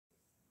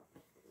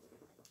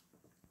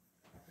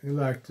We'd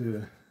like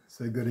to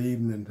say good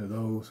evening to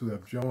those who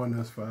have joined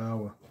us for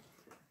our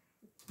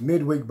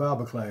midweek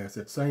Bible class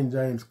at St.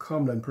 James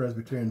Cumberland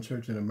Presbyterian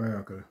Church in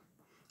America,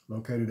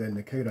 located in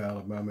Decatur,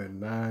 Alabama at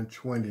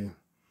 920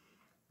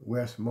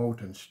 West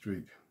Moulton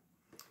Street.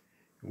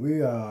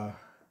 We are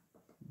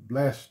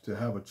blessed to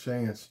have a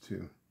chance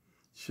to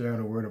share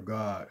the Word of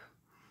God,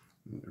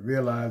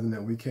 realizing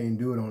that we can't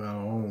do it on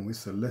our own. We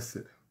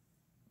solicit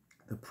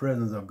the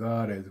presence of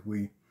God as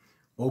we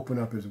open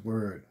up His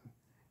Word,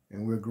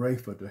 and we're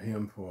grateful to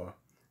Him for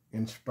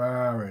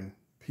inspiring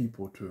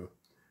people to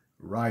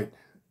write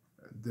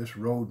this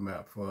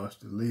roadmap for us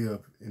to live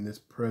in this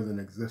present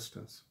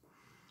existence.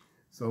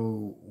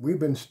 So we've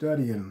been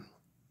studying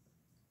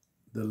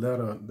the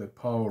letter that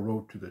Paul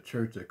wrote to the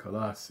church at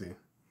Colossae,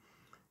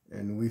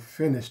 and we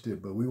finished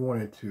it, but we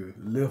wanted to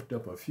lift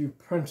up a few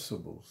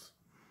principles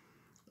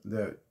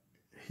that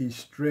he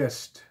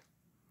stressed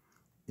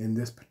in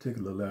this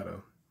particular letter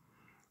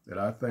that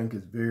I think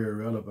is very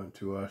relevant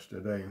to us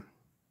today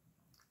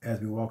as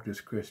we walk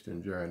this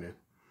Christian journey.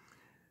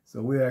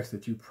 So we ask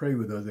that you pray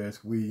with us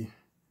as we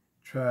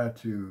try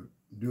to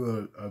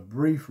do a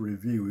brief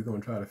review. We're going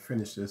to try to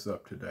finish this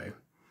up today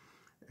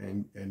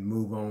and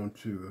move on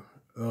to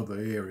other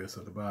areas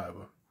of the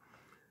Bible.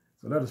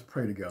 So let us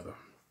pray together.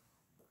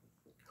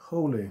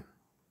 Holy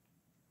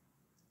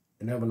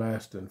and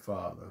everlasting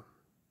Father,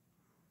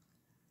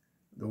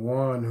 the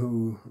one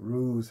who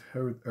rules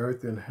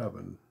earth and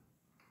heaven,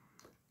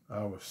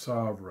 our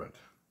sovereign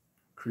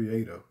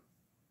creator.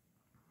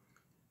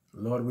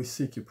 Lord, we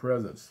seek your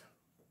presence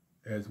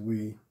as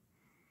we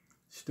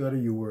study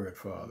your word,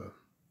 Father.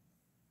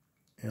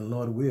 And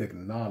Lord, we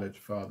acknowledge,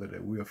 Father,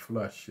 that we are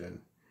flesh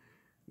and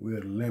we're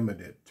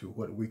limited to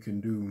what we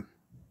can do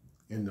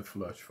in the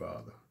flesh,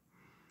 Father.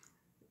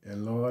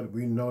 And Lord,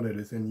 we know that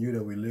it's in you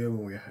that we live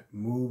and we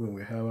move and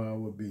we have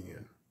our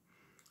being.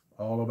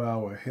 All of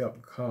our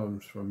help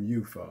comes from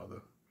you,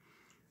 Father.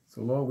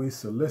 So Lord, we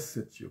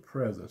solicit your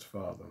presence,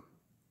 Father,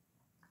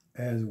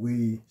 as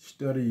we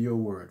study your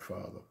word,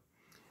 Father.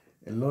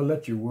 And Lord,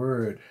 let your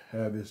word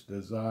have its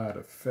desired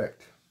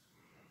effect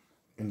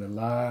in the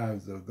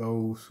lives of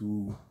those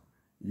who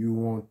you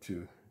want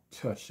to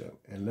touch up,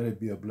 and let it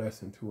be a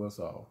blessing to us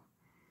all.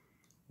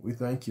 We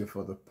thank you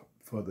for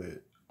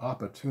the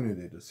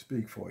opportunity to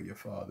speak for you,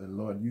 Father. And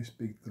Lord, you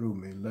speak through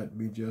me. Let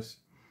me just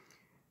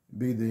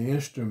be the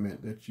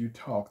instrument that you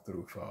talk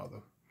through,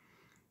 Father,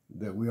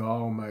 that we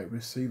all might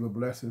receive a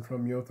blessing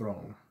from your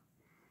throne.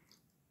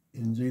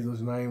 In Jesus'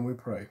 name we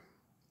pray.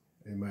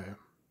 Amen.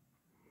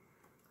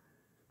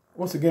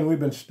 Once again, we've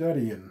been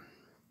studying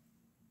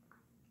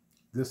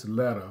this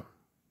letter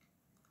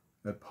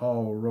that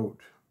Paul wrote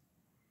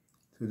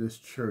to this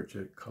church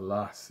at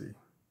Colossae.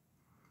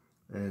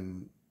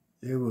 And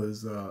it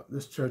was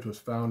this church was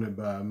founded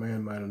by a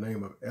man by the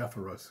name of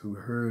Epaphras, who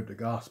heard the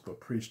gospel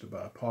preached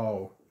by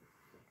Paul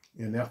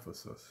in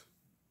Ephesus.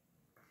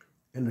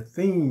 And the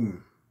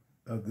theme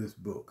of this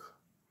book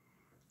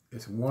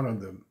is one of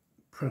the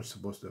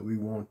principles that we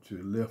want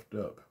to lift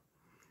up.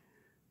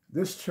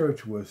 This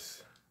church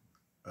was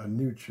a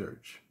new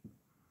church,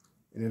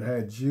 and it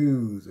had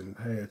Jews and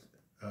it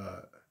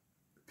had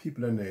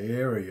people in the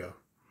area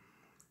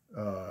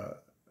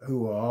who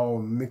were all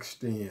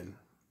mixed in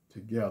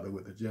together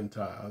with the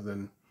Gentiles,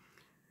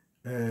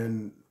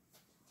 and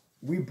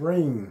we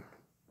bring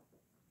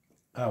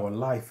our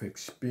life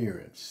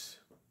experience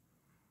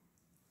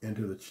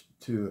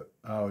to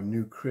our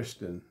new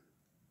Christian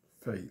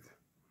faith.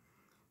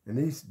 And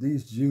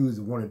these Jews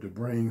wanted to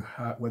bring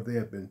what they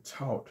had been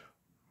taught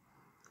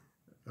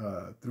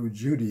through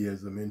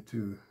Judaism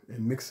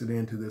and mix it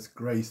into this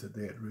grace that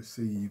they had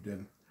received,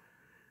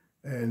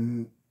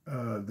 and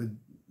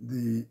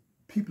the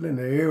people in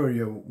the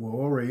area were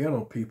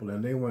Oriental people,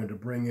 and they wanted to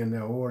bring in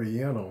their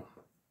Oriental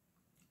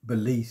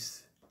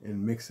beliefs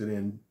and mix it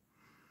in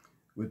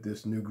with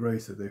this new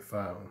grace that they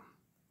found.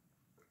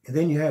 And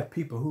then you have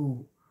people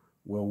who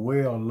were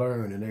well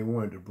learned, and they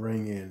wanted to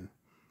bring in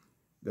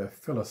their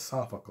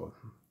philosophical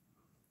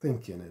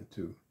thinking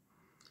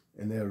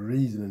and their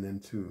reasoning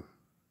into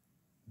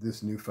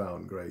this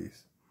newfound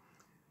grace.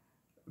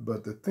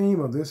 But the theme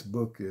of this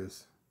book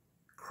is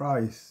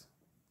Christ's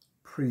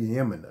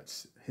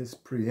preeminence, his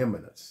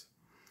preeminence.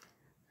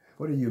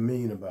 What do you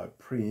mean about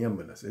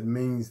preeminence? It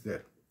means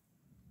that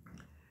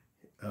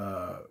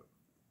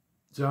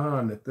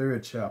John, the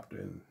 3rd chapter,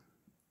 in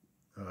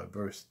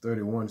verse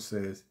 31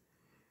 says,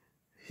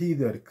 he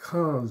that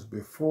comes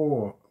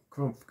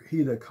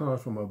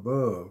from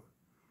above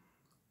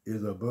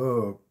is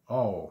above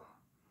all.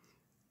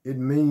 It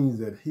means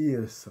that he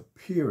is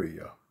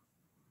superior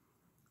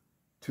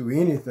to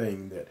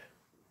anything that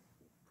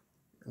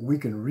we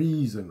can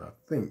reason or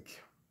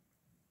think.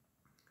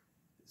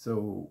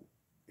 So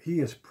he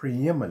is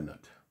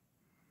preeminent.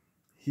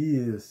 He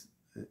is,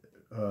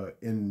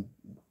 in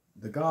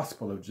the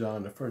Gospel of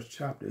John, the 1st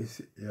chapter,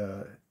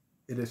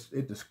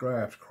 it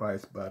describes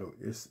Christ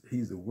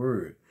he's the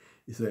Word.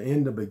 It said,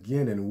 in the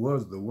beginning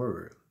was the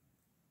Word,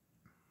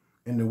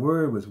 and the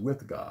Word was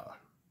with God,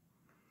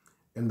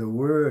 and the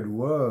Word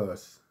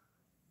was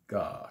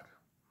God.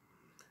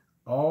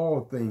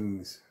 all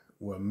things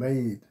were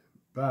made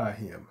by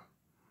him,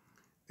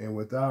 and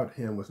without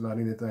him was not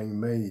anything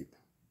made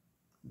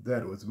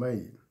that was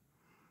made.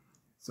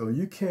 So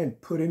you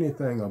can't put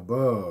anything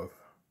above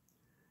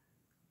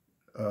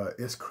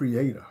its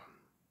creator.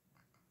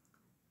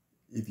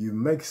 If you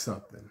make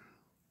something,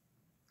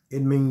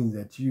 it means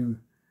that you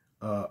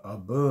are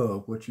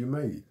above what you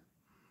made.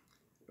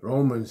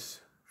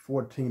 Romans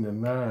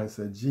 14:9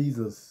 said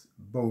Jesus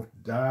both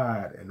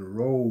died and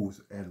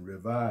rose and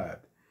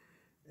revived,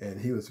 and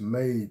he was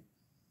made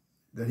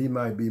that he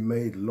might be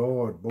made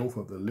Lord both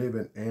of the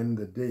living and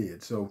the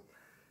dead. So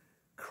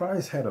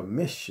Christ had a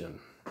mission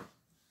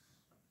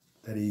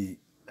that he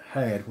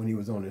had when he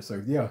was on this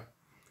earth. Yeah,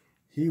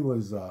 he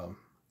was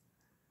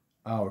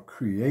our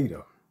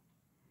creator.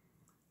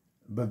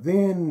 But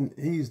then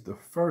he's the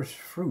first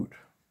fruit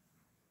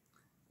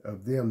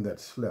of them that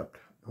slept.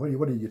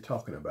 What are you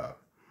talking about?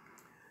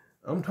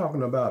 I'm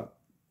talking about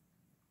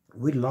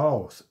we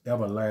lost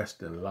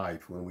everlasting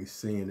life when we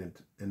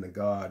sinned in the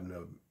Garden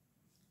of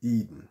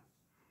Eden.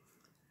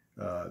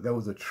 There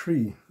was a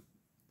tree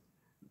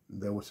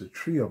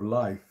of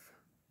life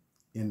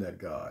in that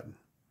garden.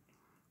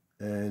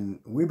 And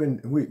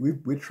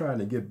we're trying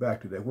to get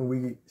back to that. When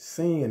we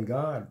sinned,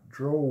 God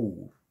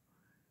drove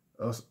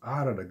us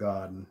out of the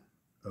Garden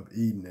of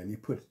Eden, and he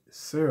put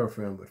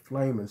seraphim with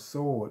flaming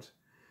swords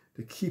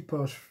to keep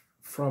us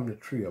from the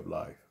tree of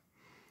life.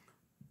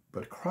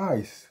 But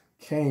Christ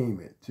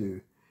came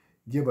to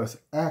give us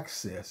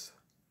access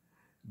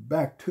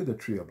back to the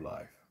tree of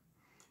life.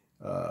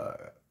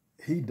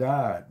 He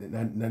died.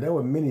 Now there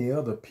were many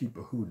other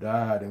people who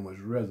died and was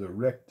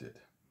resurrected.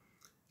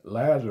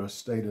 Lazarus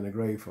stayed in the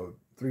grave for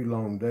 3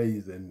 long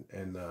days, and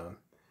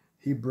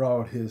he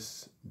brought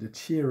his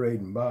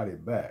deteriorating body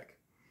back.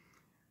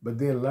 But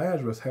then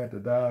Lazarus had to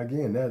die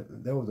again.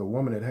 There was a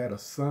woman that had a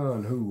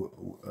son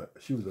who,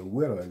 she was a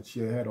widow, and she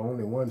had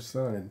only one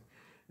son,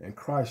 and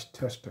Christ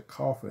touched the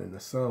coffin, and the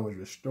son was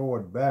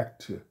restored back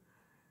to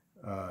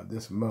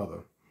this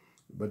mother.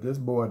 But this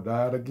boy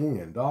died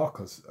again.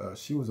 Dorcas,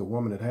 she was a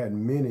woman that had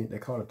many, they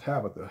called her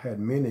Tabitha, had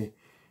many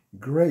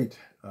great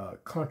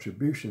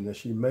contributions that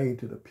she made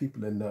to the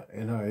people in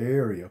her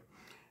area.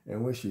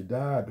 And when she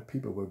died, the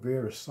people were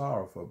very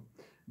sorrowful.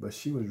 But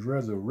she was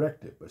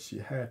resurrected, but she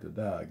had to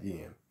die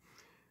again.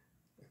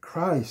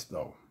 Christ,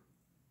 though,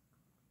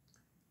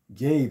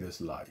 gave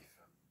his life.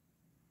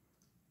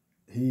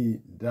 He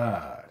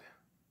died,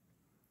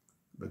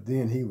 but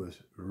then he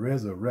was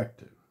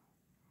resurrected.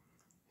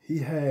 He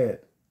had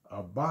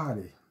a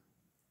body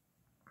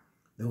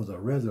that was a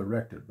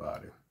resurrected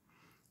body,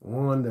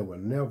 one that will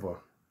never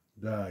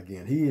die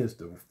again. He is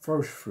the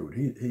first fruit.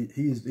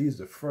 He's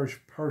the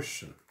first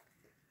person.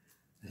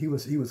 He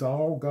was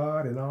all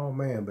God and all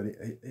man, but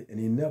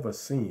he never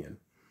sinned,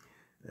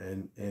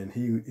 and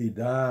he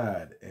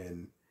died,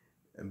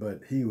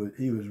 but he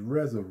was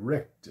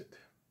resurrected,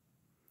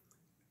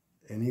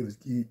 and he's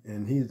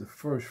the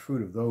first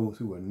fruit of those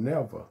who will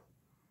never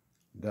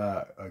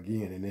die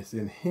again, and it's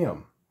in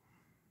him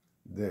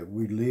that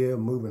we live,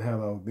 move, and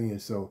have our being.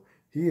 So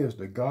he is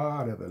the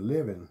God of the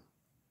living.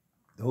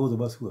 Those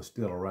of us who are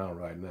still around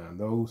right now, and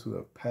those who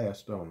have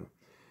passed on,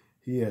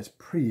 he has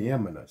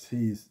preeminence.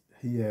 He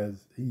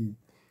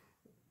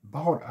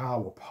bought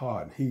our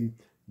pardon. He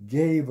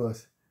gave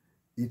us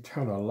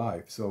eternal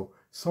life. So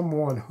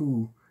someone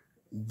who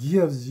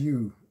gives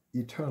you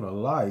eternal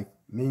life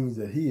means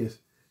that he is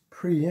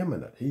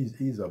preeminent.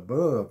 He's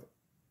above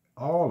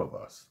all of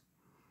us.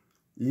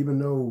 Even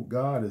though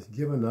God has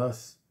given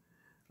us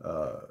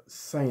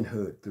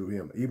sainthood through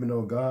him, even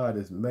though God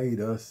has made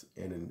us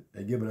and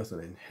given us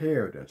an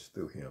inheritance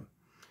through him,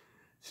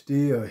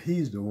 still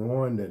he's the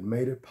one that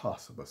made it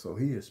possible. So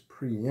he is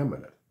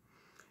preeminent.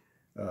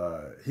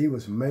 He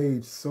was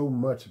made so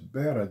much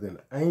better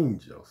than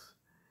angels,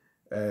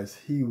 as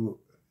he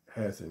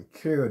has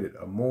inherited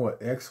a more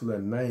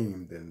excellent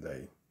name than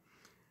they.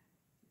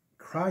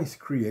 Christ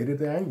created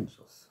the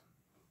angels.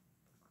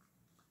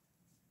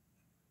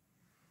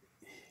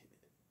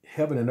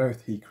 Heaven and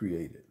earth he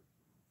created.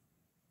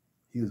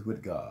 He was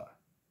with God,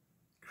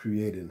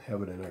 creating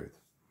heaven and earth.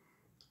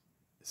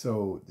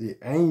 So the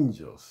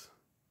angels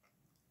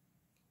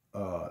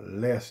are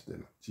less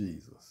than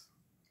Jesus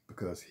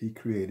because he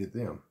created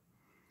them.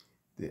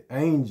 The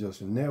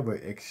angels never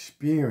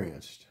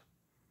experienced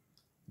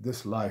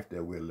this life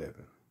that we're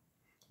living.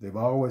 They've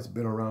always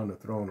been around the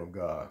throne of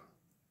God.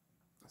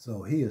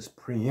 So he is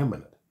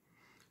preeminent.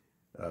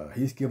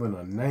 He's given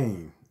a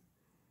name.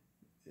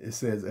 It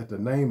says, at the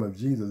name of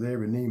Jesus,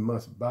 every knee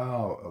must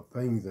bow of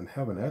things in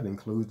heaven. That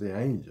includes the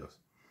angels.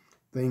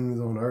 Things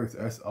on earth,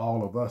 that's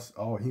all of us,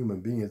 all human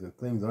beings, and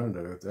things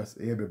under the earth. That's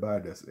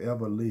everybody that's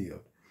ever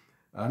lived.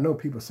 I know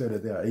people say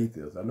that they're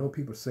atheists. I know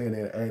people saying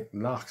they're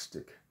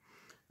agnostic.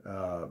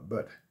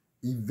 But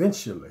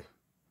eventually,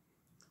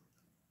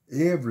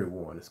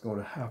 everyone is going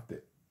to have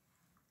to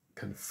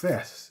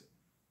confess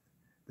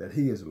that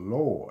he is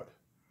Lord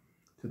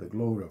to the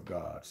glory of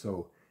God.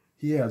 So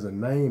he has a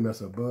name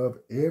that's above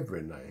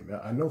every name.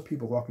 I know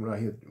people walking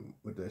around here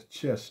with their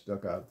chest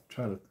stuck out,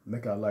 trying to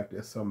make out like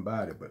they're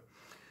somebody, but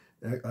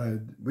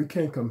We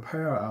can't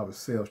compare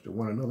ourselves to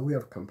one another. We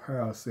have to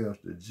compare ourselves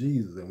to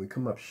Jesus, and we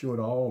come up short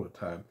all the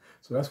time.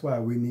 So that's why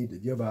we need to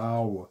give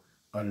our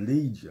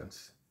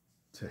allegiance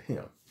to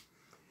him.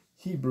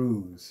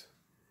 Hebrews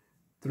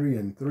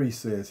 3:3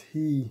 says,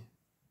 he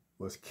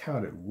was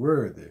counted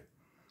worthy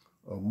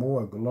of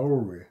more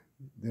glory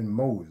than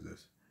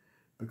Moses,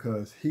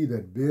 because he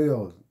that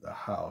builds the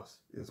house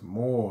is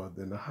more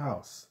than the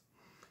house.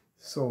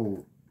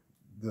 So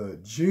the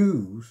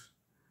Jews,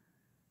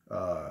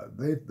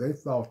 they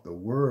thought the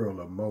world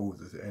of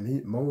Moses,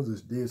 and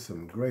Moses did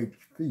some great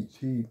feats.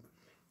 He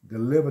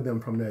delivered them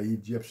from their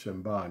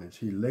Egyptian bondage.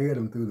 He led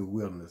them through the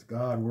wilderness.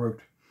 God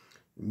worked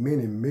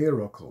many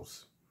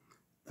miracles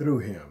through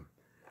him.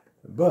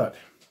 But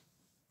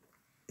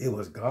it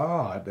was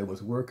God that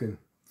was working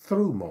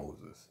through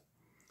Moses.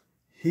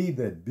 He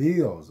that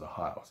builds a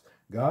house.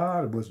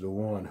 God was the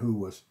one who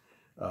was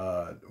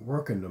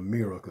working the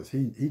miracles.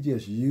 He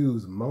just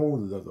used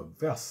Moses as a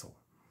vessel.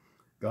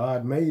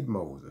 God made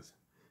Moses.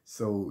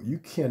 So you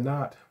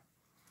cannot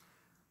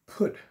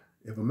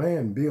if a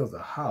man builds a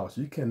house,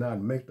 you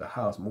cannot make the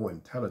house more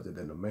intelligent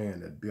than the man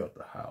that built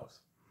the house.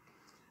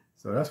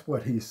 So that's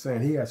what he's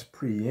saying. He has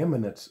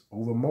preeminence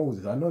over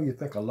Moses. I know you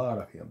think a lot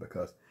of him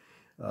because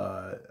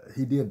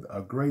he did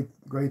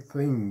great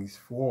things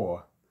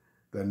for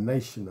the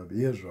nation of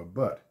Israel,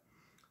 but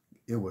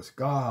it was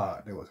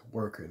God that was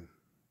working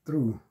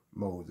through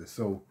Moses.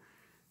 So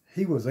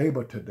he was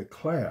able to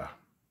declare,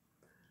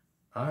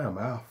 I am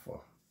Alpha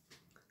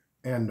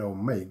and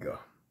Omega.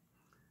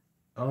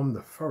 I'm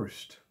the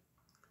first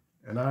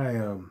and I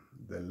am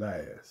the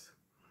last.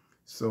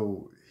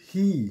 So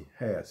he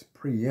has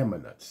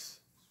preeminence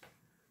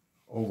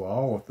over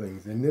all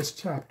things. In this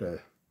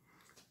chapter,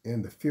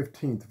 in the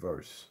 15th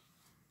verse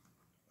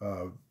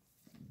of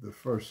the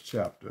first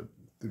chapter,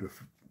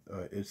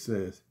 it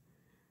says,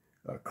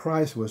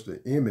 Christ was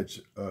the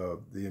image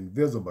of the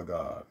invisible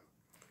God,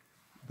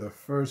 the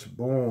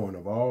firstborn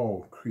of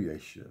all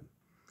creation.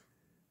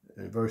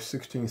 And verse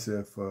 16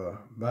 says, for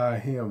by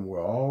him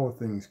were all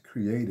things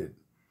created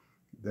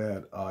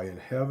that are in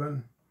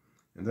heaven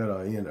and that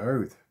are in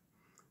earth,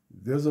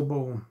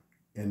 visible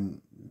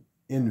and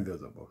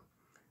invisible,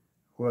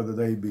 whether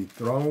they be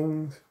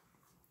thrones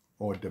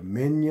or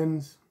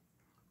dominions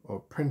or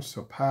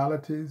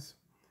principalities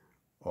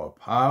or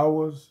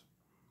powers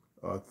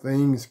or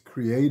things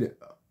created.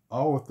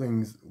 All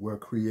things were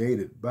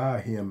created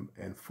by him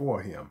and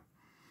for him.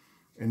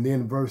 And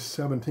then verse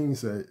 17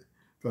 says,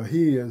 for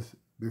he is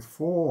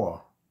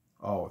before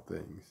all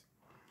things,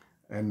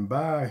 and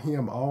by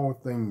him all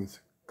things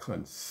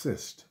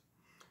consist.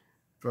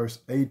 Verse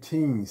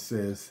 18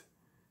 says,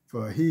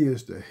 for he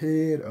is the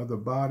head of the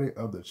body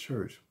of the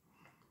church,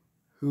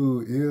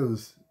 who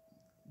is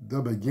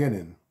the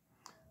beginning,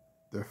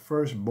 the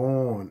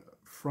firstborn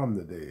from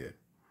the dead,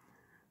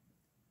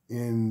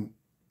 in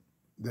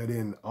that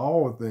in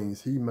all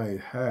things he may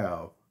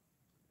have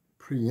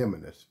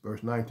preeminence.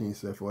 Verse 19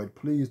 says, for it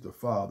pleased the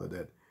Father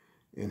that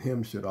in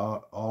him should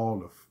all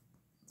the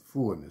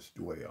fullness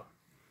dwell.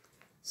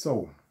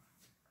 So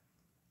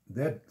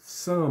that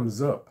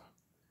sums up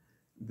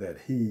that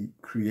he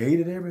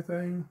created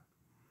everything.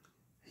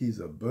 He's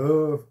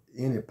above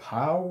any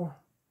power.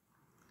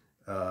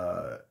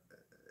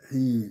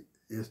 He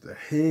is the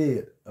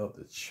head of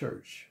the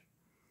church.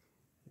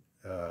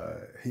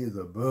 He is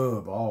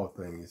above all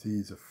things.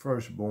 He's the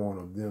firstborn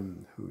of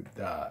them who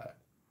died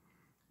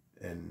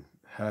and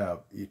have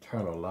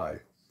eternal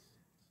life.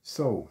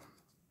 So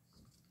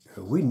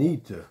we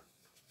need to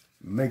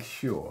make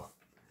sure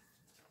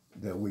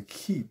that we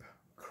keep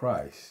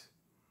Christ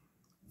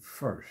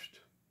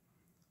first.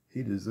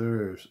 He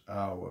deserves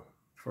our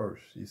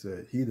first. He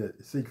said, he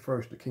that seek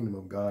first the kingdom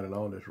of God and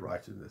all its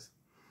righteousness,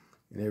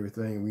 and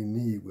everything we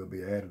need will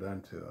be added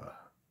unto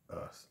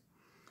us.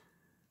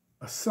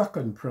 A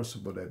second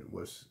principle that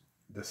was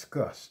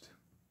discussed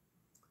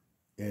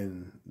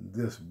in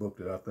this book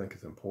that I think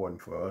is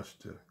important for us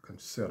to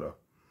consider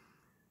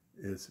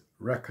is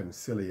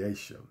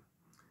reconciliation.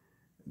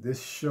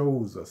 This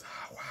shows us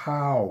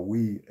how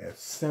we, as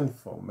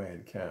sinful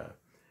mankind,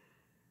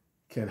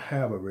 can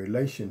have a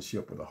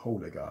relationship with a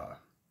holy God.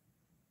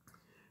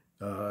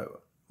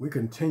 We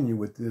continue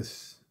with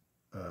this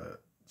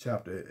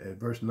chapter. At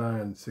verse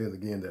 9 says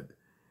again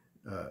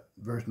that,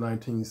 verse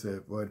 19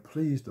 said, for it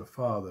pleased the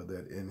Father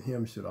that in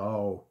him should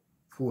all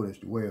fullness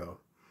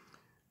dwell.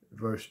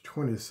 Verse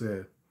 20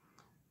 said,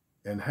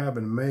 and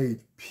having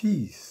made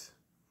peace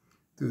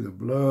through the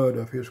blood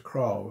of his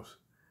cross,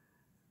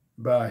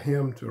 by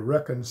him to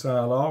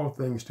reconcile all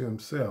things to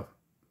himself.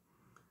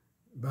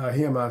 By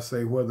him I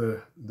say,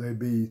 whether they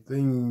be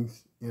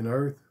things in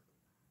earth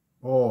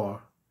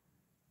or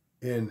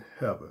in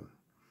heaven.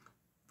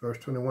 Verse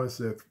 21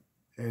 said,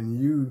 and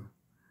you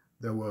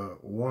that were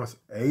once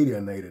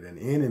alienated and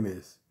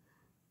enemies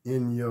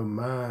in your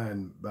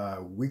mind by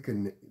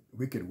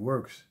wicked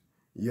works,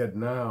 yet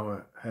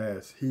now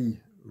has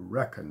he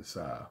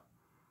reconciled.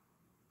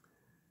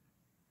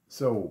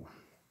 So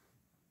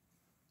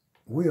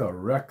we are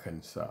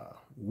reconciled.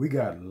 We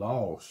got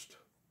lost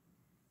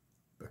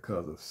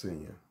because of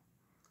sin.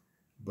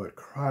 but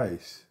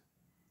Christ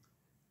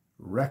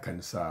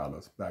reconciled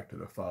us back to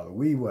the Father.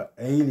 We were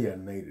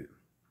alienated.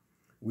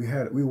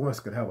 We once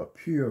could have a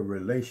pure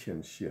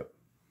relationship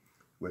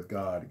with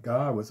God.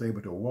 God was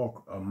able to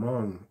walk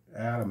among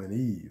Adam and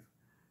Eve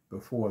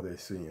before they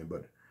sinned,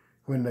 but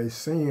when they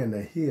sinned,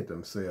 they hid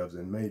themselves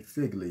and made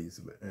fig leaves,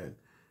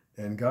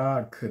 and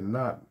God could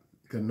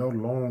no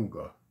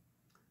longer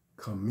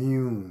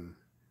commune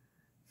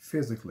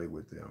physically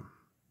with them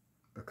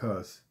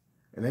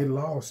and they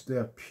lost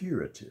their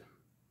purity.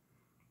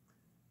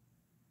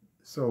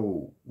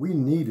 So we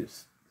needed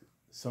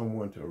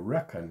someone to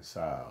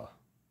reconcile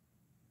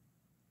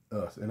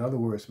us. In other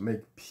words,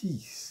 make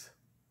peace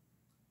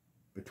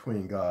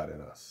between God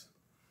and us.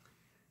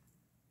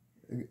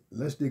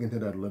 Let's dig into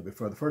that a little bit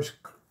further.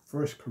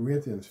 First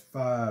Corinthians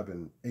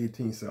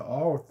 5:18 says,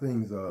 all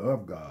things are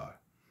of God,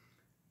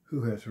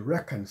 who has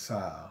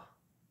reconciled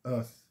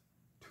us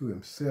to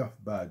himself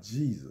by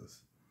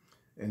Jesus,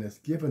 and has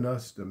given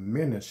us the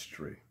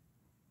ministry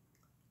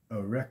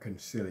of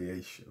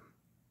reconciliation.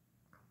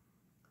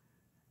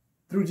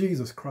 Through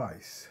Jesus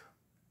Christ,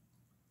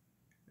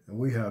 and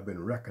we have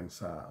been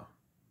reconciled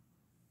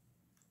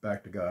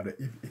back to God.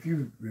 If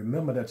you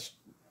remember that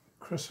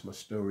Christmas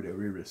story that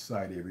we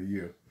recite every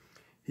year,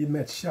 he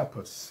met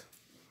shepherds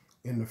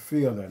in the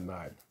field that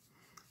night,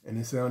 and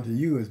he said, unto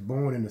you is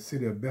born in the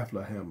city of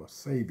Bethlehem a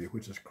Savior,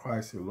 which is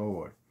Christ the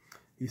Lord.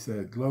 He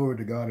said, glory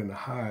to God in the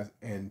highest,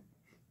 and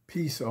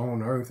peace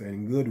on earth,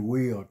 and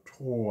goodwill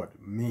toward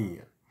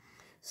men.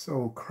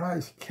 So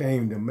Christ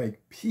came to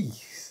make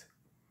peace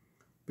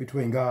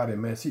between God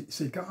and man.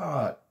 See,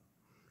 God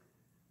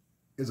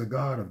is a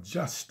God of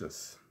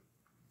justice,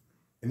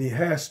 and he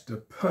has to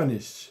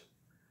punish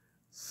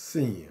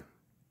sin.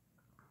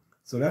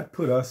 So that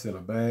put us in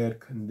a bad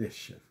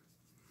condition.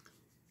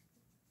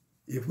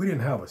 If we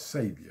didn't have a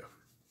Savior,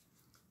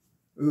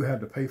 we would have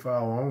to pay for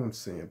our own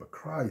sin, but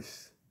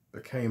Christ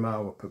became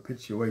our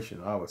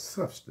propitiation, our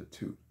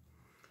substitute.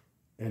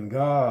 And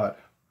God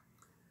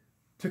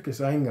took his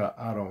anger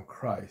out on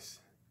Christ.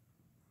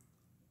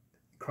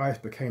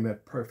 Christ became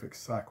that perfect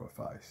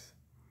sacrifice.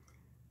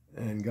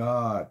 And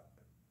God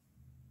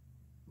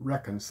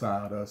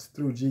reconciled us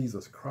through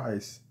Jesus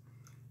Christ.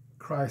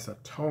 Christ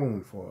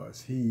atoned for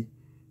us. He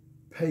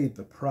paid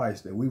the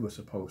price that we were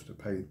supposed to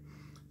pay.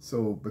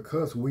 So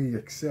because we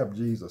accept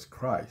Jesus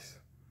Christ,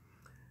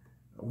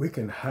 we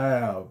can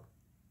have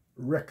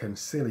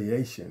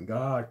reconciliation.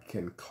 God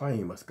can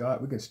claim us.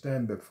 We can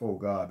stand before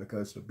God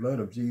because the blood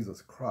of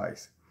Jesus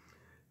Christ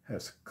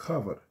has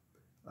covered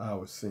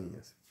our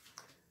sins.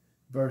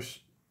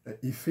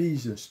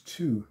 Ephesians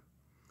 2:15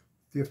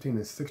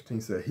 and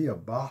 16 said, he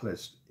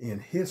abolished in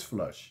his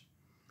flesh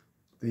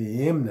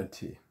the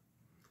enmity,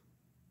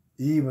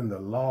 even the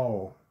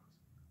law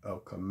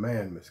of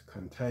commandments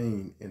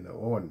contained in the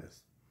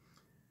ordinance,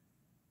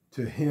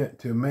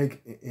 to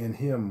make in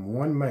him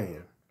one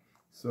man,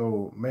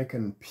 so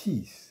making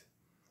peace,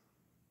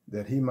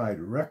 that he might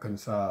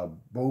reconcile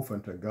both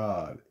unto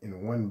God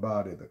in one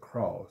body, the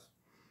cross,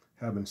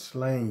 having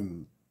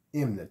slain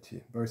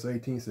enmity. Verse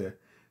 18 said,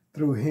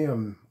 through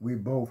him we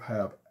both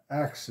have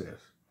access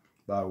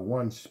by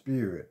one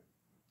Spirit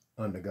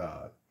unto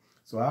God.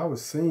 So our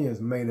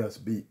sins made us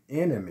be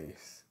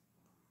enemies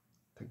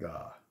to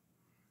God,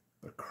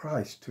 but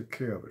Christ took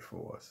care of it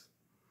for us.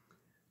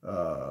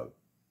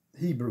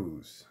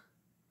 Hebrews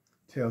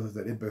tells us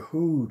that it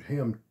behooved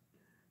him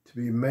to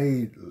be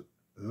made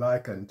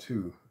like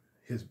unto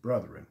his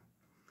brethren,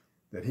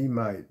 that he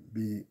might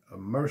be a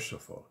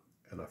merciful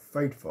and a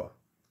faithful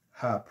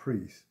high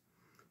priest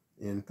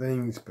in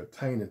things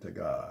pertaining to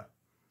God,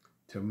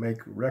 to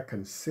make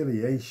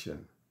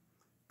reconciliation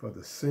for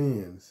the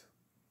sins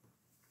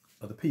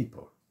of the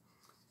people.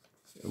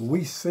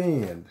 We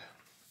sinned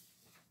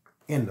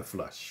in the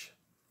flesh,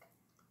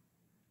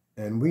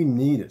 and we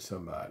needed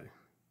somebody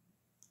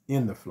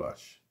in the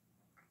flesh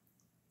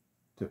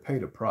to pay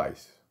the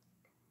price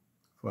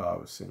for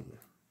our sin.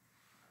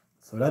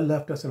 So that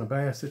left us in a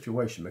bad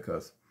situation,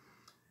 because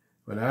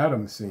when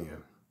Adam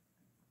sinned,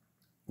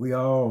 we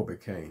all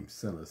became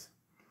sinners.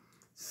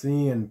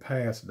 Sin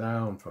passed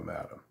down from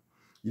Adam.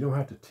 You don't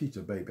have to teach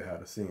a baby how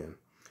to sin.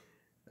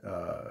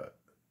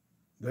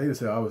 David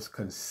said, I was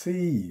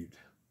conceived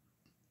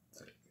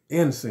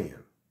in sin.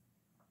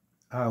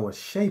 I was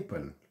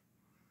shapen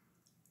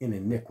in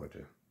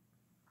iniquity.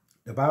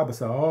 The Bible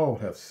says all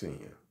have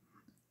sinned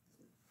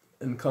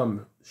and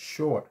come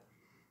short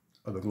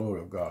of the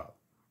glory of God.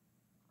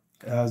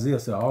 Isaiah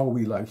said, all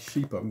we like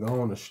sheep have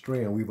gone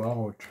astray, and we've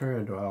all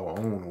turned to our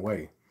own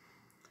way.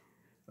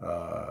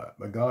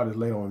 But God has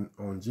laid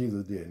on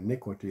Jesus the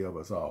iniquity of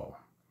us all.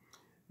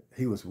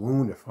 He was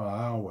wounded for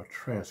our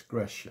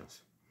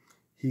transgressions.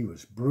 He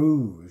was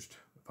bruised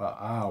for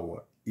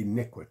our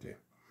iniquity.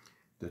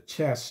 The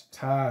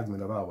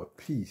chastisement of our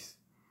peace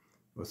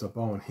was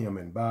upon him,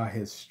 and by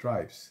his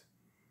stripes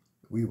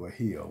we were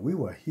healed. We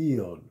were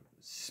healed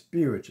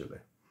spiritually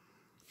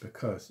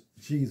because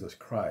Jesus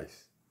Christ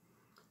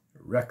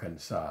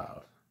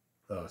reconciled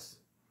us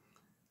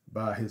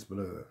by his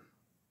blood.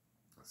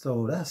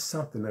 So that's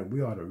something that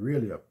we ought to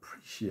really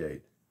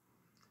appreciate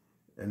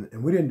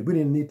And we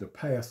didn't need to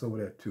pass over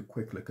that too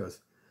quickly, because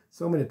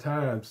so many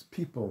times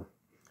people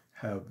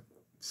have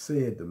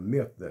said the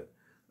myth that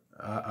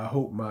I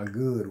hope my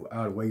good will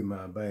outweigh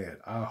my bad.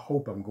 I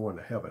hope I'm going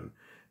to heaven.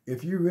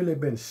 If you really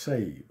been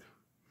saved,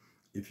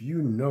 if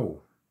you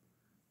know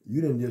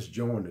you didn't just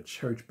join the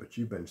church, but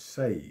you've been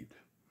saved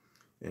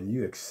and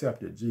you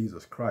accepted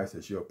Jesus Christ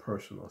as your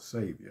personal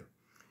Savior,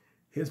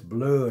 his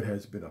blood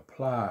has been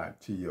applied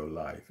to your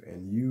life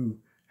and you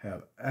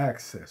have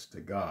access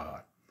to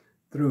God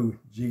through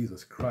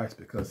Jesus Christ,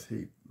 because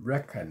he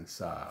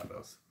reconciled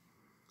us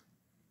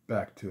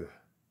back to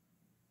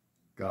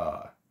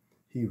God.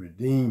 He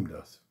redeemed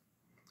us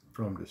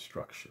from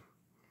destruction.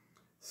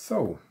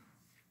 So,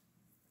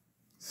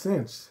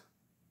 since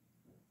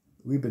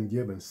we've been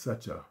given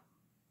such a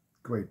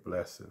great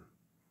blessing,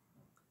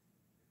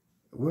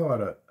 we ought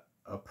to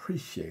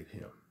appreciate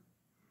him.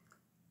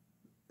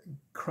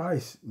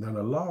 Christ, now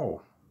the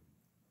law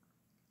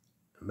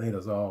made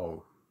us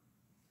all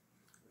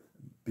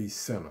be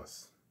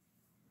sinners.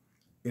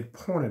 It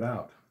pointed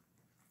out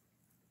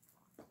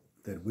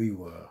that we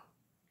were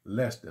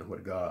less than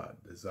what God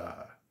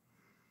desired.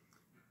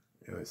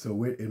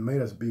 So it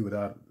made us be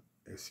without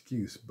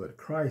excuse. But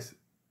Christ,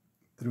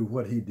 through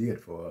what he did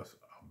for us,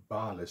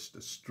 abolished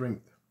the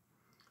strength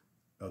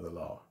of the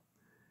law.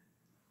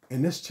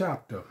 In this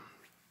chapter,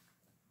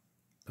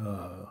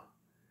 the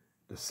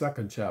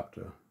second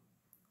chapter,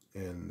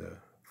 in the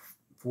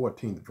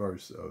 14th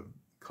verse of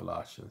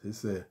Colossians, it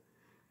said,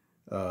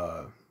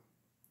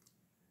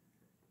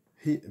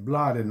 he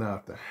blotted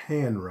out the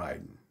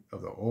handwriting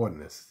of the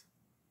ordinance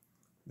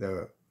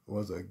that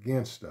was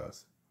against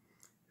us,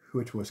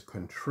 which was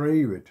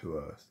contrary to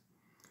us.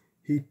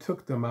 He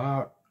took them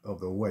out of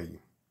the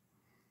way,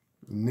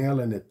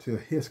 nailing it to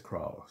his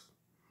cross,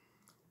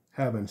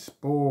 having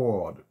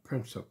spoiled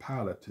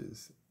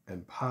principalities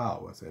and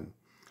powers, and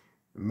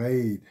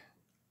made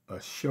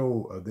a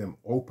show of them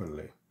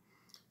openly,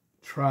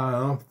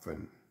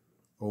 triumphant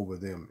over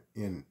them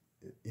in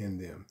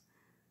them.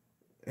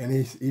 And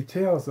he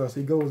tells us,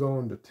 he goes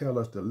on to tell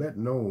us to let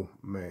no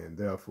man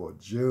therefore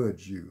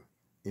judge you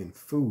in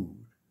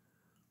food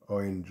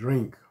or in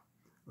drink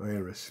or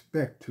in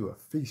respect to a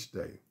feast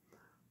day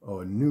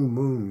or new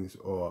moons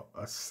or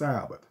a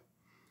Sabbath,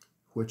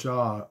 which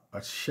are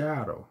a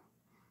shadow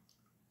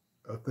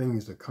of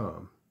things to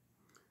come.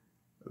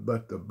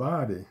 But the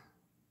body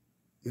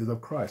is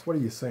of Christ. What are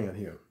you saying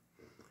here?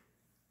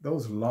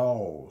 Those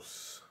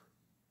laws,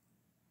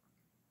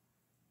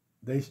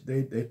 they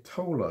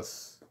told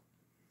us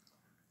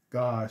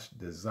God's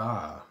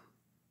desire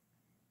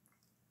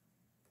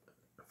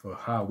for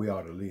how we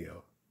ought to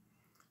live.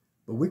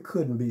 But we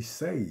couldn't be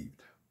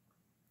saved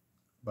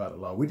by the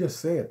law. We just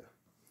said,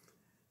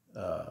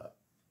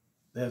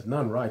 there's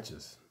none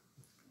righteous.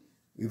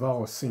 We've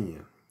all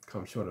sinned,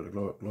 come short of the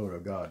glory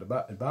of God.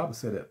 The Bible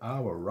said that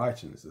our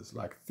righteousness is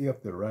like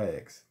filthy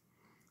rags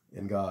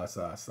in God's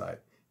eyesight.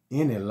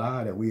 Any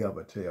lie that we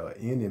ever tell,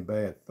 any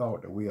bad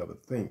thought that we ever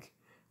think,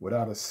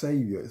 without a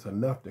Savior, is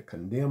enough to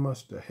condemn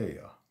us to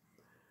hell.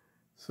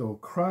 So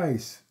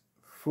Christ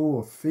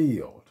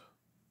fulfilled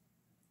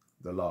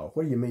the law.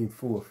 What do you mean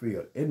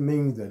fulfilled? It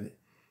means that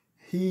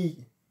we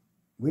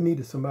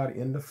needed somebody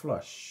in the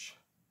flesh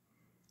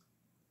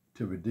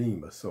to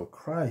redeem us. So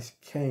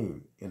Christ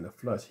came in the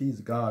flesh.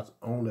 He's God's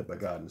only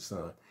begotten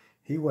Son.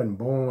 He wasn't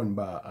born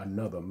by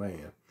another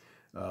man.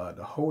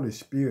 The Holy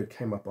Spirit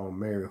came upon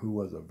Mary, who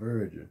was a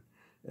virgin,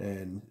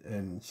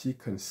 and she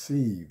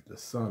conceived the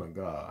Son of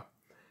God.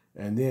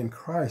 And then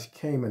Christ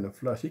came in the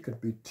flesh. He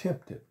could be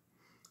tempted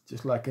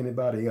just like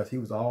anybody else. He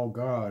was all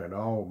God and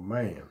all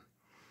man.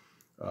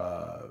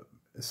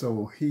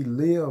 So he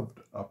lived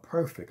a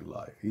perfect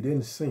life. He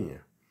didn't sin.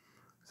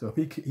 So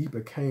he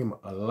became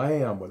a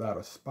lamb without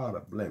a spot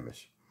of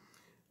blemish.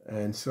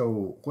 And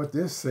so what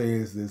this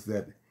says is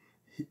that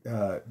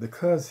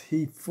because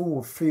he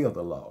fulfilled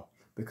the law,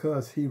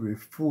 because he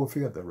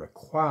fulfilled the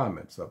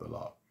requirements of the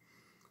law,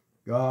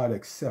 God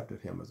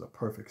accepted him as a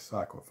perfect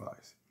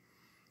sacrifice.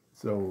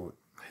 So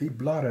he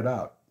blotted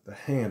out the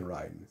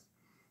handwritings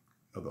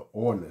of the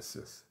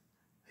ordinances.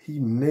 He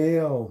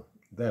nailed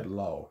that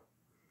law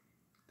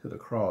to the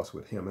cross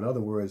with him. In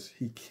other words,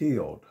 he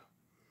killed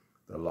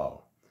the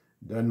law.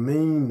 Doesn't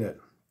mean that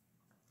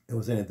there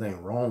was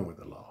anything wrong with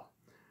the law.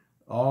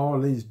 All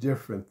these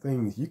different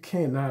things, you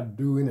cannot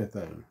do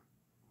anything.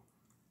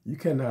 You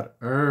cannot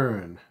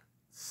earn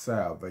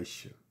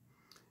salvation.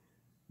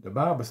 The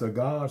Bible says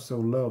God so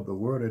loved the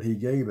world that he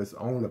gave his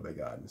only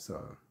begotten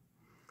Son,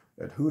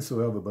 that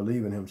whosoever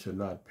believe in him should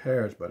not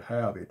perish but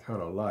have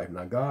eternal life.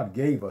 Now God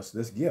gave us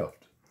this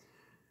gift.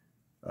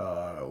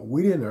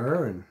 We didn't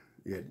earn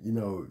it. You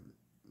know,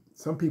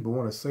 some people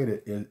want to say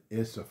that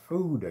it's the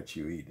food that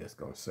you eat that's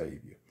going to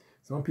save you.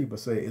 Some people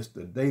say it's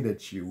the day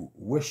that you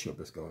worship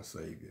that's going to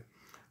save you.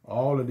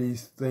 All of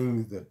these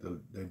things that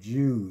the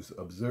Jews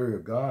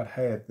observed, God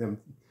had them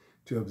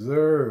to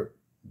observe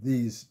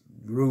these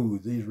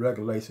rules, these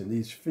regulations,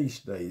 these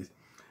feast days,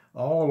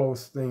 all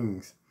those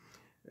things.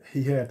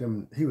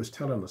 He was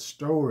telling a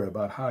story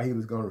about how he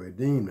was going to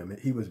redeem them.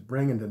 He was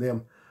bringing to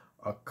them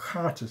a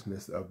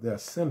consciousness of their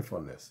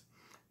sinfulness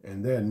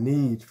and their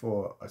need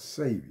for a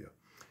Savior.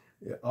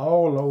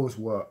 All those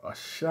were a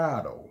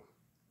shadow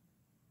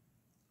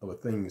of the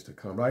things to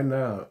come. Right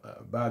now,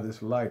 by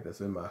this light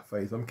that's in my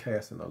face, I'm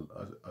casting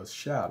a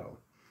shadow.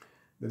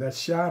 But that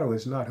shadow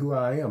is not who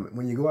I am.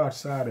 When you go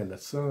outside and the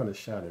sun is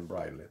shining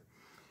brightly,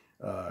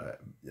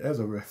 there's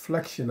a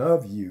reflection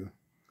of you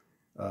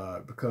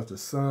because the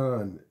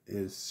sun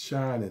is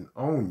shining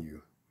on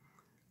you.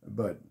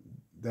 But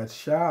that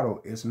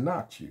shadow is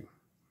not you.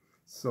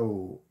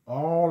 So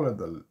all of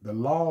the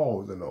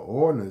laws and the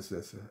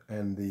ordinances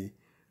and the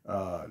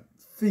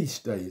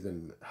feast days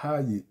and how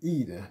you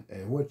eat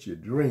and what you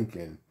drink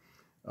and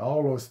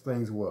all those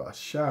things were a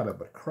shadow,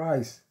 but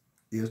Christ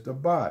is the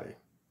body.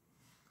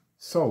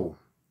 So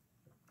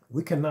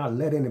we cannot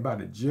let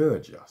anybody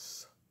judge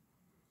us.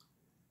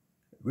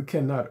 We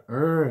cannot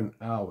earn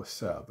our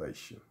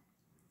salvation.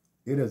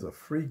 It is a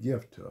free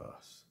gift to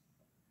us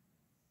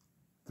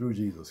through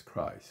Jesus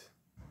Christ.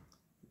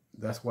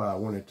 That's why I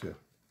wanted to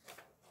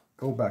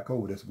go back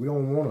over this. We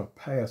don't want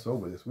to pass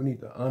over this. We need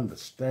to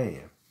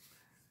understand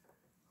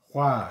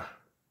why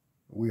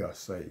we are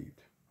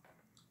saved.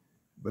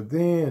 But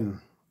then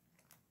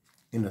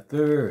in the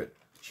 3rd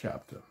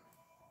chapter,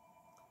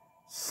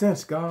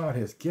 since God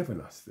has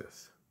given us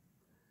this,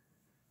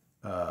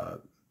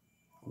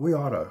 we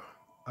ought to,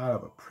 out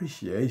of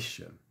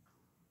appreciation,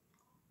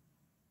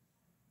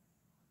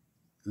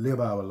 live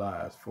our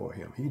lives for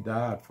him. He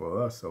died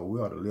for us, so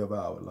we ought to live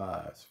our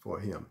lives for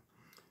him.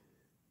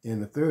 In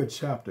the 3rd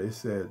chapter, it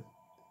said,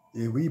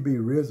 if we be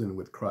risen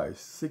with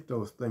Christ, seek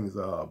those things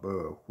that are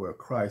above, where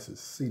Christ is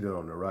seated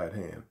on the right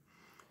hand.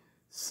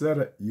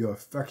 Set your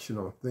affection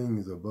on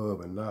things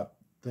above and not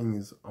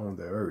things on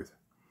the earth.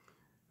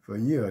 For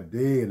ye are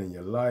dead, and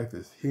your life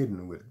is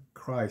hidden with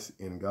Christ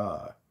in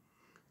God.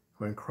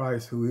 When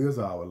Christ, who is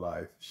our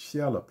life,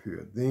 shall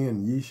appear,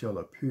 then ye shall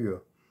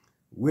appear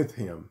with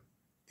him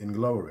in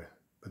glory.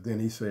 But then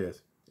he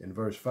says in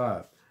verse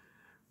 5,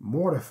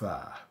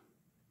 mortify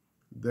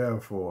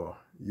therefore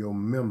your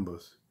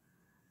members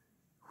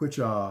which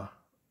are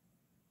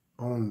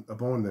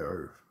upon the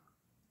earth,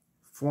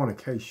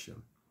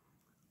 fornication,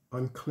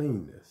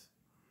 uncleanness,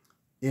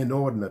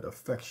 inordinate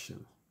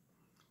affection,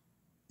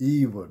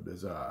 evil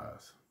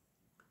desires,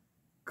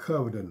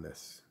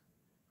 covetousness,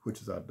 which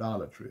is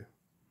idolatry,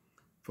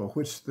 for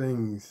which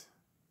things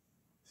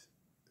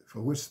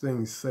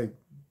sake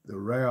the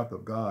wrath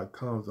of God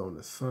comes on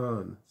the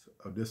sons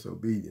of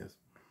disobedience,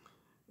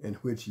 in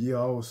which ye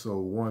also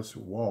once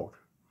walked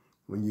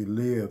when ye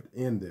lived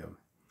in them.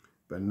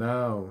 But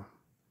now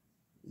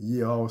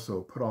ye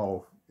also put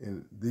off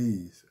in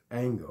these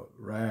anger,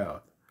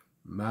 wrath,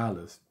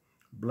 malice,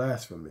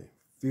 blasphemy,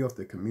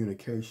 filthy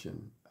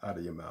communication out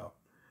of your mouth.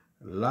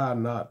 Lie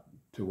not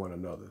to one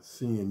another,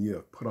 seeing ye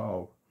have put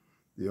off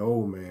the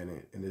old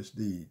man and his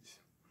deeds.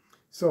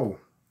 So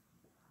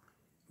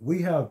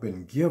we have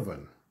been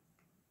given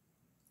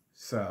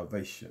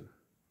salvation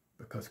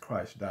because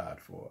Christ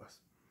died for us.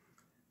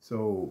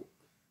 So,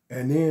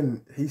 and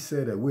then he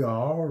said that we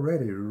are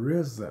already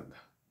risen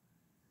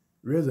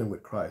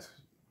with Christ.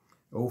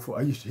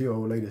 I used to hear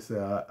old lady say,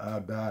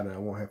 I'll die and I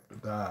won't have to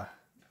die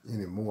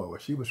anymore. Well,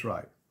 she was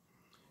right.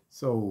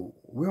 So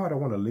we ought to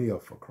want to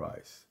live for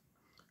Christ.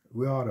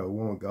 We ought to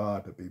want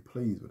God to be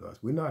pleased with us.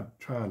 We're not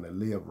trying to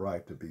live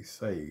right to be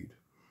saved,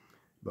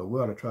 but we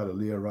ought to try to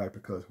live right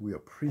because we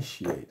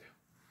appreciate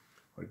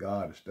what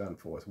God has done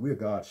for us. We're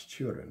God's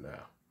children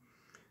now.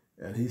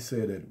 And he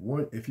said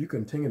that if you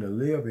continue to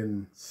live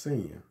in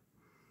sin,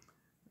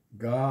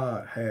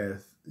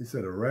 he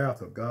said, the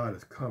wrath of God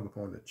has come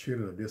upon the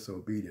children of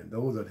disobedience.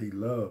 Those that he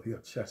loved, he'll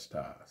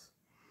chastise.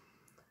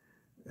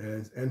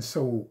 And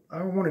so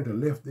I wanted to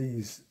lift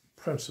these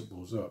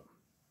principles up.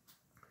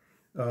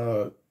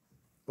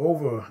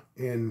 Over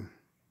in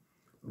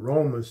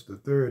Romans, the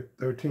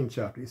 13th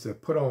chapter, he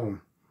said, put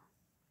on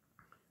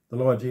the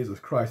Lord Jesus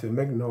Christ and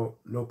make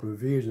no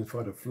provision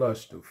for the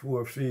flesh to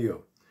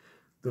fulfill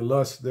the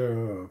lust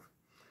thereof.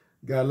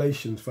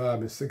 Galatians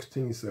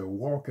 5:16 said,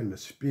 walk in the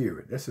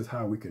Spirit. This is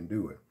how we can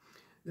do it.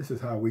 This is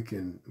how we've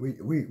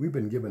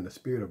been given the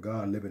Spirit of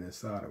God living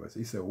inside of us.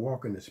 He said,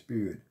 walk in the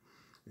Spirit,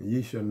 and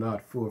ye shall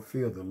not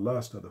fulfill the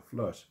lust of the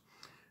flesh.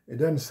 It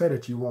doesn't say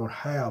that you won't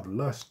have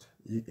lust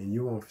and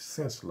you won't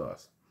sense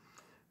lust.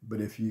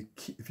 But if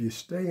you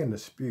stay in the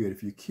Spirit,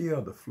 if you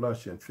kill the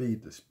flesh and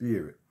feed the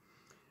Spirit,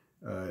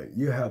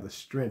 you have the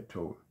strength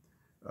to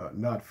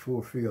not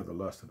fulfill the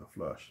lust of the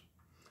flesh.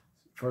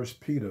 1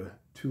 Peter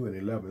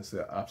 2:11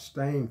 says,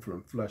 abstain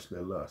from fleshly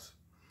lust,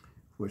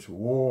 which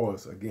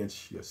wars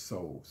against your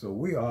soul. So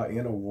we are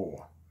in a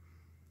war.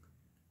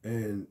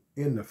 And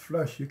in the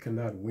flesh, you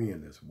cannot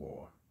win this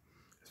war.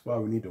 That's why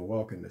we need to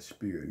walk in the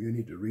Spirit. You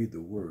need to read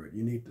the Word.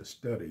 You need to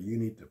study. You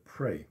need to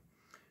pray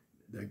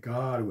that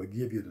God will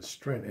give you the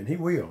strength. And he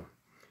will.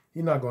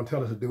 He's not going to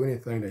tell us to do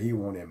anything that he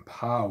won't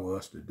empower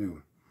us to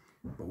do.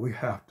 But we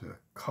have to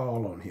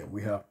call on him.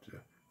 We have to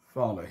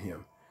follow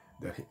him,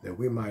 that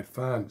we might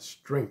find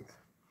strength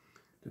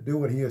to do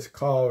what he has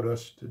called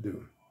us to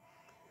do.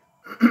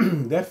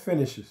 That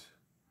finishes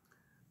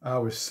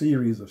our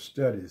series of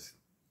studies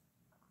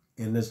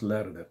in this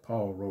letter that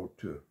Paul wrote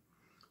to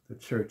the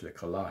church at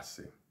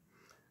Colossae.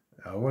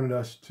 I wanted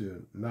us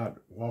to not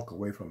walk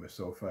away from it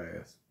so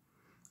fast.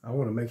 I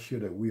want to make sure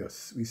that we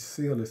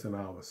seal this in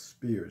our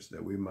spirits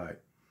that we might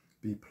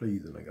be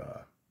pleasing to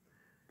God.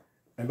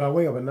 And by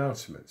way of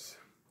announcements,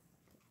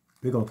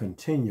 we're going to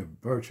continue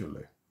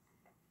virtually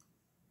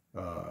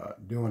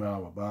doing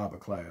our Bible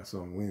class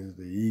on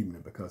Wednesday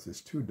evening because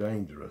it's too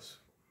dangerous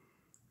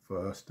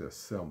for us to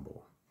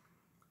assemble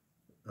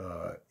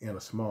in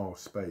a small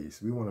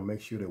space. We want to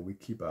make sure that we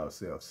keep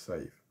ourselves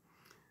safe.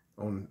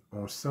 On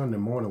Sunday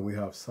morning, we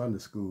have Sunday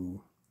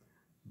school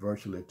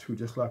virtually too,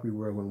 just like we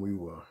were when we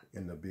were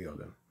in the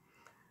building.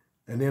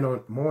 And then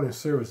on morning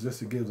service,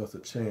 this gives us a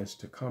chance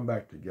to come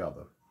back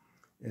together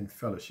in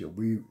fellowship.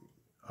 We're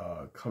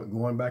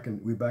back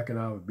in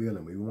our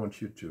building. We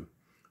want you to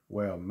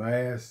wear a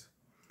mask,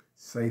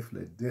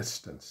 safely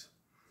distance,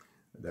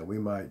 that we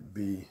might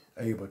be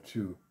able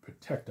to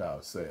protect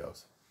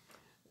ourselves.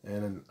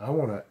 And I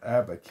want to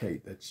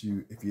advocate that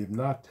if you've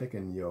not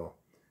taken your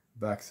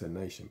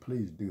vaccination,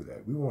 please do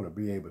that. We want to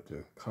be able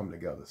to come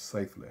together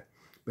safely.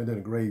 Been in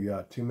the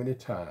graveyard too many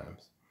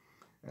times,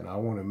 and I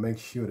want to make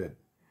sure that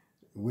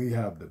we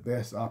have the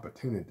best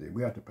opportunity.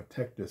 We have to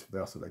protect this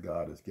vessel that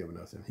God has given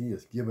us, and He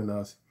has given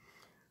us,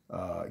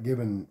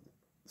 given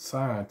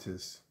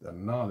scientists the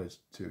knowledge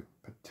to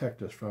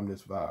protect us from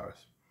this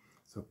virus.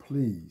 So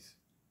please,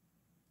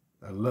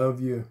 I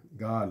love you.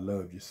 God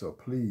loves you. So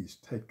please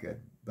take that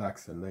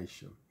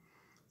vaccination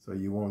so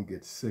you won't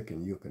get sick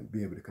and you can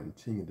be able to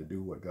continue to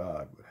do what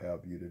God would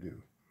have you to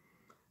do.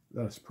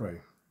 Let us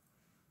pray.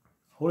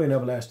 Holy and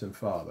everlasting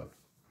Father,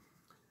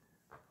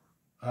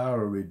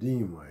 our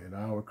Redeemer and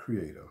our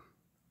Creator,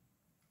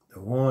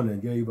 the one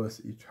that gave us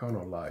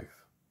eternal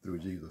life through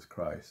Jesus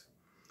Christ,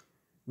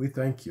 we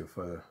thank you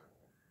for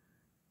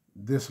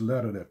this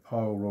letter that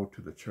Paul wrote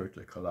to the church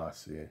at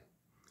Colossae.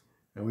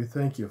 And we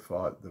thank you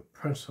for the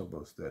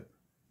principles that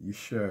you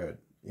shared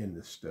in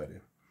this study.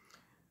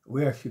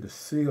 We ask you to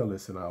seal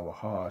this in our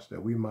hearts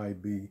that we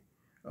might be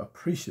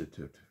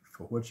appreciative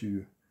for what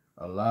you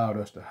allowed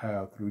us to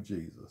have through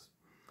Jesus.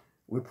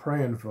 We're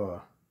praying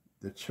for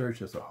the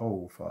church as a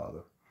whole,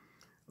 Father.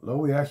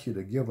 Lord, we ask you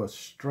to give us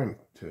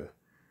strength to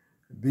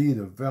be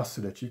the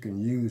vessel that you can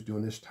use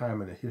during this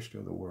time in the history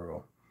of the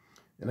world.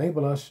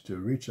 Enable us to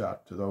reach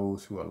out to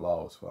those who are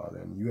lost, Father,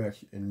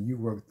 and you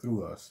work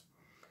through us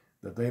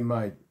that they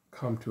might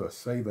come to a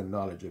saving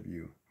knowledge of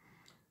you.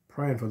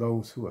 Praying for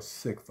those who are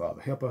sick,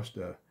 Father. Help us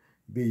to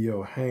be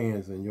your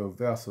hands and your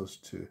vessels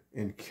to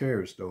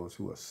encourage those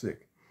who are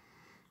sick.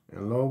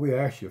 And Lord, we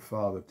ask you,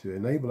 Father, to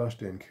enable us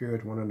to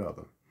encourage one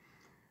another.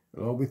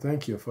 And Lord, we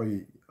thank you for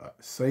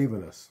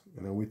saving us.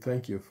 And we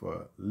thank you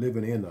for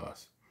living in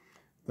us.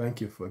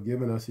 Thank you for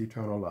giving us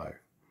eternal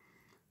life.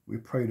 We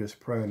pray this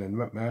prayer in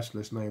the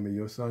matchless name of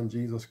your Son,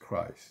 Jesus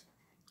Christ,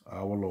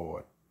 our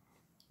Lord.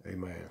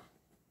 Amen.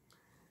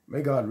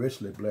 May God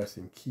richly bless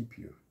and keep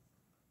you,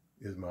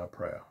 is my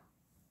prayer.